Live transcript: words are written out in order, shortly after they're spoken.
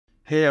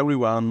Hey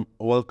everyone,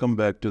 welcome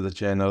back to the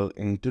channel.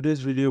 In today's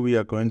video, we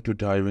are going to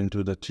dive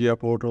into the TIA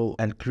portal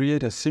and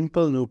create a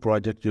simple new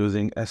project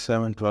using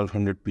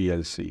S7-1200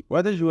 PLC.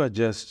 Whether you are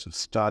just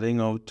starting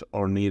out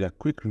or need a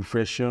quick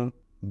refresher,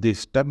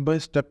 this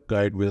step-by-step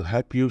guide will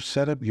help you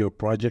set up your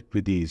project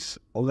with ease.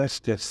 Let's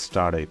get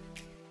started.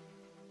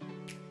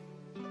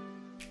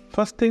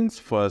 First things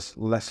first,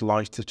 let's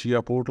launch the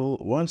TIA portal.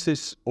 Once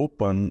it's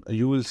open,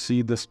 you will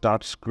see the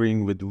start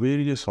screen with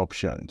various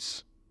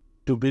options.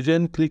 To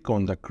begin, click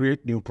on the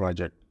Create New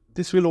Project.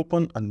 This will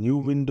open a new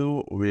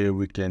window where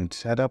we can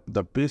set up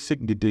the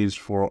basic details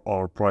for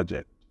our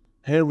project.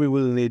 Here we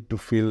will need to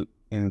fill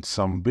in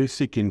some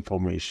basic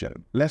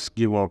information. Let's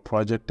give our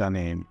project a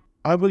name.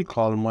 I will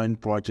call my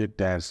project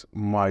as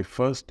my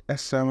first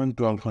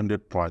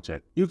S7-1200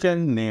 project. You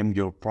can name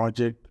your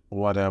project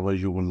whatever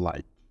you would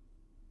like.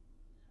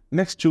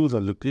 Next, choose a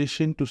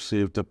location to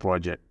save the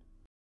project.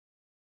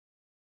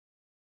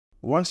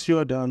 Once you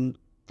are done,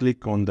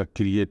 click on the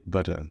Create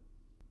button.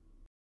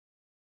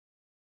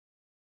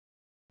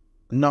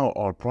 Now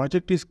our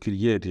project is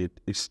created,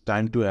 it's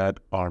time to add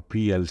our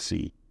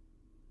PLC.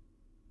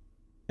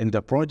 In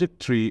the project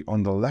tree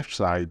on the left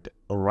side,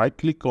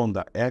 right-click on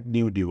the Add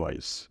New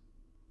Device.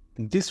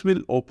 This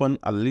will open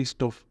a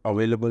list of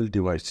available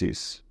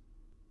devices.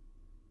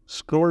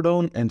 Scroll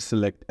down and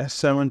select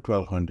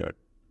S7-1200.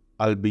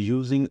 I'll be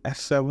using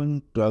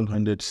S7-1200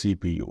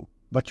 CPU,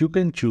 but you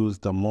can choose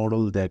the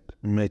model that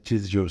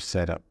matches your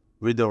setup.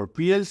 With our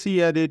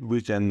PLC added,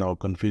 we can now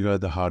configure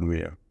the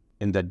hardware.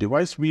 In the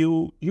device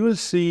view, you will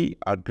see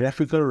a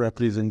graphical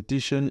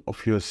representation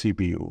of your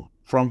CPU.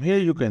 From here,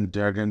 you can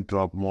drag and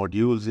drop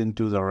modules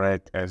into the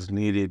rack as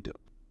needed.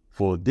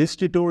 For this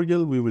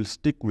tutorial, we will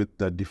stick with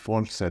the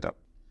default setup.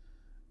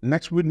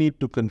 Next, we need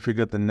to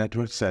configure the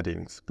network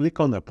settings. Click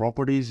on the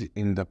properties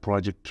in the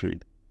project tree.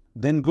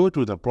 Then go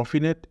to the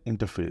Profinet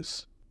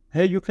interface.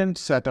 Here you can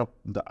set up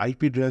the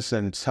IP address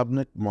and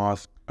subnet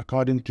mask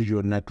according to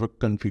your network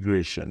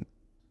configuration.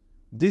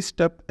 This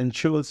step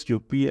ensures your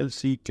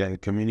PLC can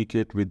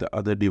communicate with the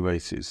other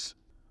devices.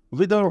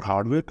 With our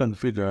hardware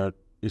configured,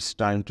 it's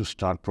time to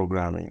start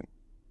programming.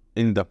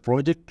 In the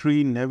project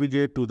tree,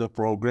 navigate to the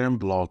program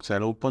blocks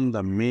and open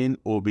the main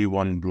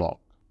OB1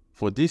 block.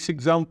 For this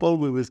example,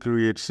 we will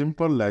create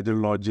simple ladder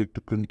logic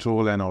to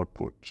control an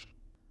output.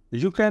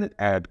 You can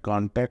add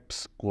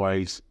contacts,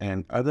 coils,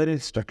 and other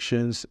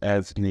instructions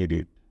as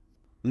needed.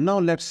 Now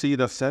let's see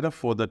the setup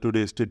for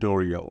today's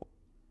tutorial.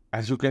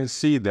 As you can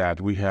see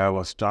that we have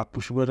a start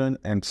push button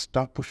and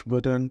stop push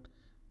button.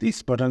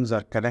 These buttons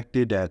are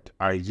connected at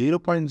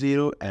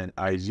I0.0 and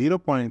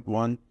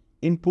I0.1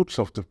 inputs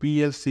of the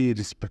PLC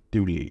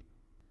respectively.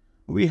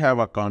 We have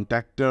a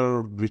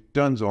contactor which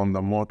turns on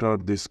the motor.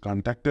 This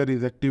contactor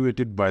is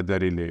activated by the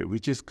relay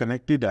which is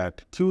connected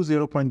at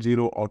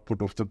Q0.0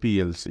 output of the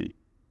PLC.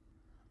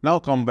 Now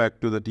come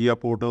back to the TIA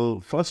portal.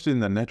 First,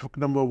 in the network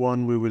number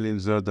 1, we will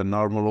insert the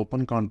normal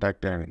open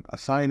contact and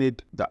assign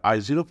it the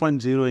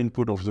I0.0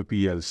 input of the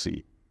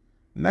PLC.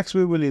 Next,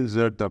 we will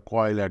insert the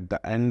coil at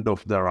the end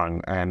of the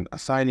rung and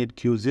assign it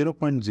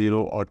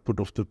Q0.0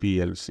 output of the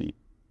PLC.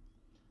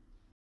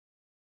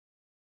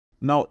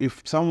 Now,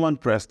 if someone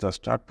press the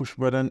start push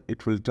button,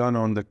 it will turn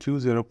on the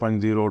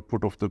Q0.0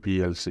 output of the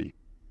PLC.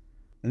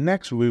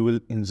 Next, we will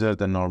insert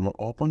the normal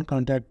open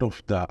contact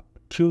of the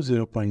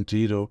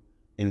Q0.0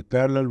 in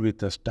parallel with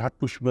the start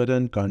push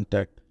button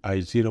contact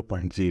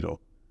I0.0.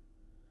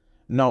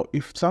 Now,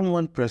 if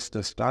someone press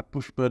the start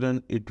push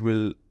button, it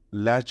will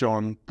latch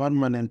on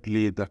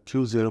permanently the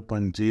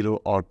Q0.0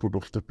 output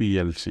of the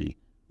PLC.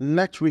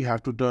 Next, we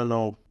have to turn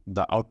off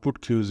the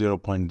output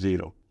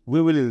Q0.0.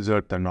 We will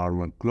insert the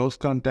normal close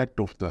contact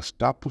of the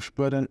start push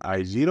button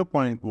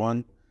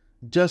I0.1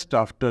 just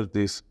after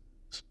this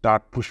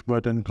start push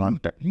button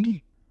contact.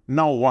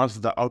 Now, once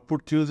the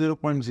output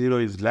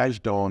Q0.0 is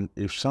latched on,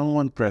 if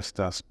someone press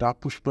the start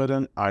push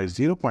button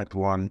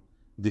I0.1,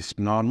 this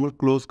normal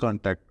close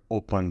contact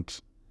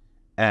opens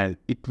and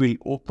it will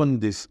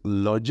open this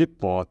logic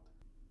path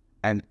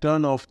and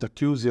turn off the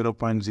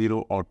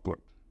Q0.0 output.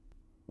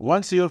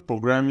 Once your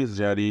program is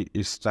ready,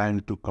 it's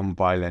time to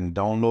compile and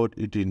download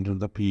it into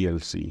the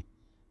PLC.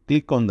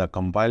 Click on the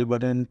Compile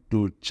button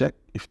to check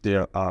if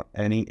there are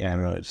any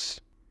errors.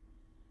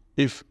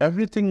 If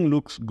everything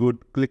looks good,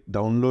 click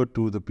Download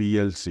to the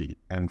PLC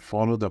and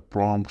follow the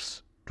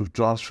prompts to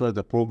transfer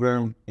the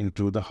program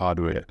into the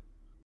hardware.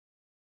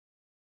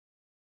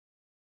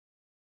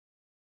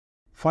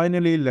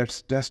 Finally,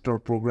 let's test our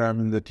program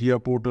in the TIA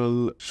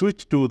portal.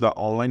 Switch to the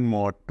online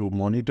mode to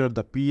monitor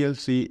the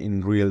PLC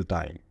in real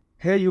time.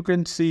 Here you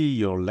can see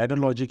your ladder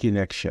logic in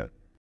action.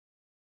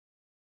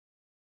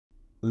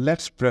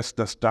 Let's press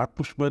the start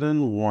push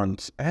button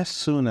once. As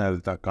soon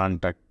as the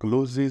contact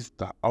closes,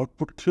 the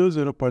output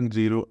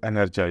Q0.0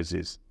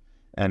 energizes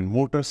and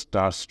motor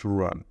starts to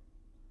run.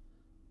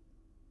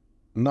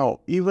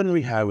 Now, even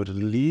we have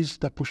released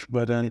the push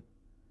button,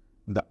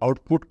 the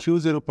output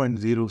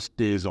Q0.0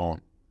 stays on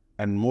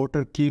and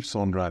motor keeps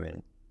on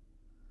running.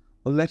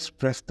 Let's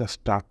press the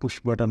start push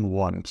button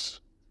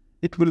once.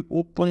 It will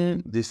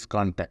open this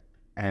contact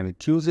and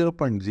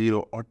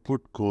Q0.0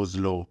 output goes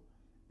low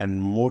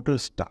and motor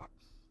starts.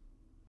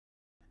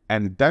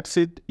 And that's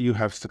it. You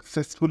have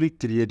successfully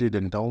created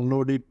and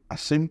downloaded a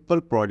simple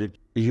project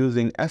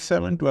using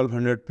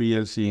S7-1200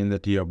 PLC in the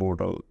TIA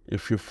portal.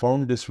 If you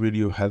found this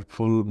video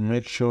helpful,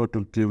 make sure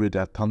to give it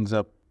a thumbs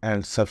up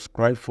and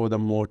subscribe for the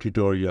more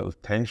tutorials.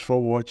 Thanks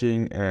for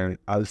watching, and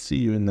I'll see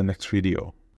you in the next video.